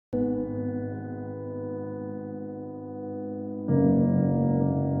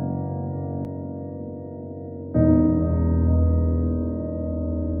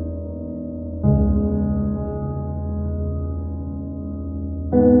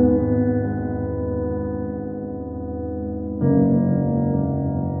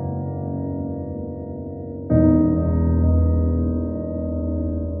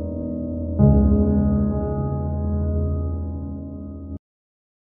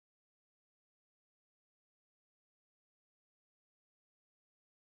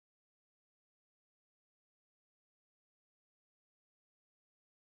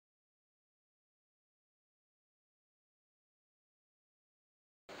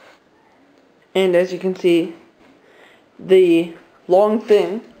And as you can see, the long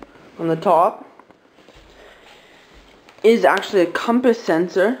thing on the top is actually a compass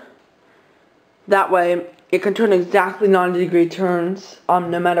sensor. That way it can turn exactly 90-degree turns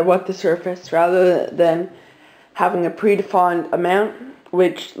no matter what the surface, rather than having a predefined amount,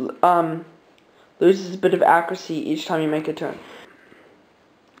 which loses a bit of accuracy each time you make a turn.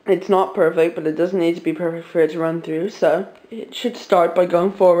 It's not perfect, but it doesn't need to be perfect for it to run through, so it should start by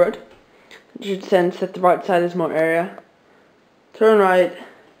going forward. It should sense that the right side has more area. Turn right,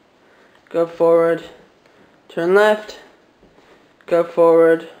 go forward, turn left, go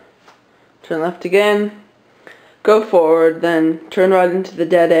forward, turn left again, go forward, then turn right into the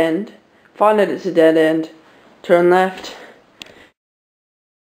dead end, find that it's a dead end, turn left.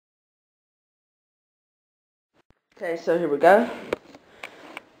 Okay, so here we go.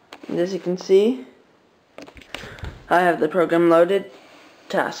 And as you can see, I have the program loaded,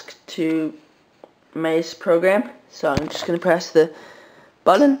 task to Maze program. So I'm just going to press the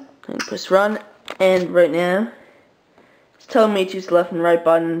button and press run, and right now it's telling me to use the left and right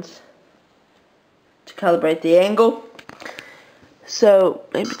buttons to calibrate the angle. So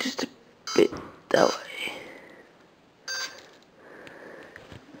maybe just a bit that way.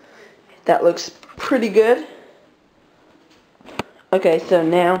 That looks pretty good. Okay, so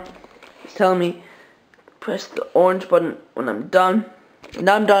now it's telling me press the orange button when I'm done. And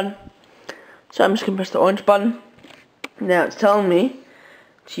I'm done. So I'm just going to press the orange button. Now it's telling me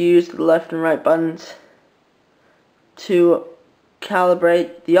to use the left and right buttons to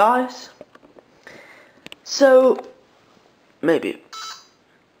calibrate the eyes. So maybe.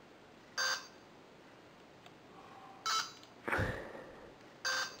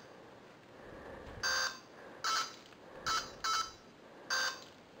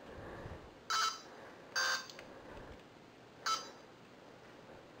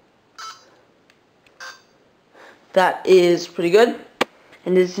 That is pretty good,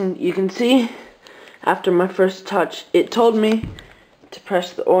 and as you can see, after my first touch, it told me to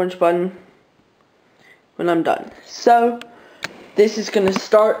press the orange button when I'm done. So, this is going to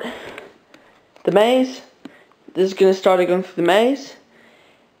start the maze. This is going to start going through the maze,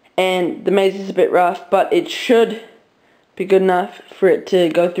 and the maze is a bit rough, but it should be good enough for it to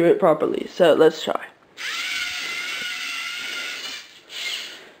go through it properly. So, let's try.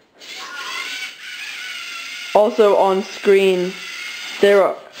 Also on screen,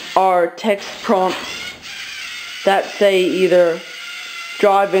 there are text prompts that say either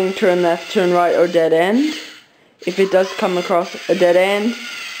driving, turn left, turn right, or dead end, if it does come across a dead end.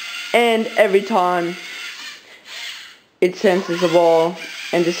 And every time it senses a wall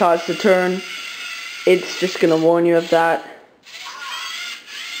and decides to turn, it's just going to warn you of that.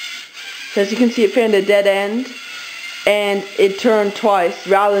 So as you can see, it found a dead end, and it turned twice,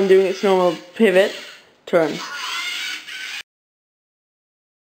 rather than doing its normal pivot turn.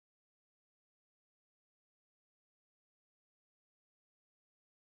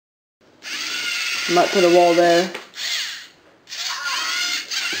 I might put a wall there.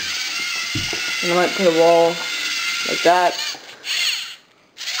 And I might put a wall like that.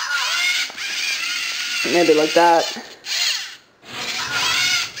 Maybe like that.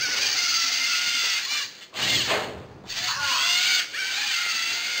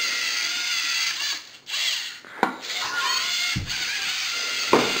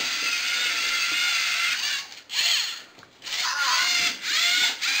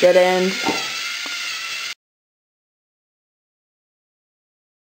 Dead end.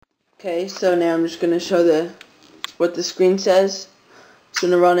 Okay, so now I'm just going to show what the screen says. It's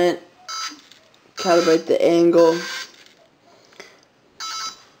going to run it, calibrate the angle,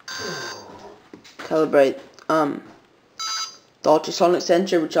 calibrate the ultrasonic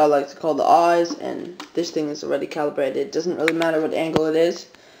sensor, which I like to call the eyes, and this thing is already calibrated. It doesn't really matter what angle it is,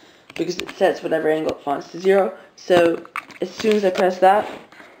 because it sets whatever angle it finds to 0. So as soon as I press that,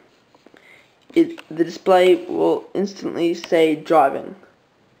 the display will instantly say driving.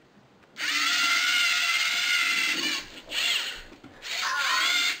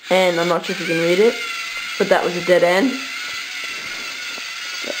 And I'm not sure if you can read it, but that was a dead end.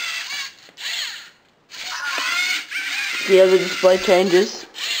 The other display changes.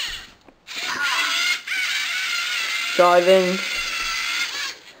 Driving.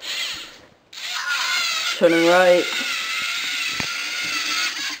 Turning right.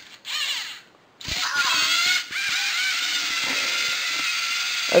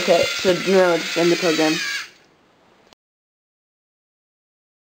 Okay, so now just end the program.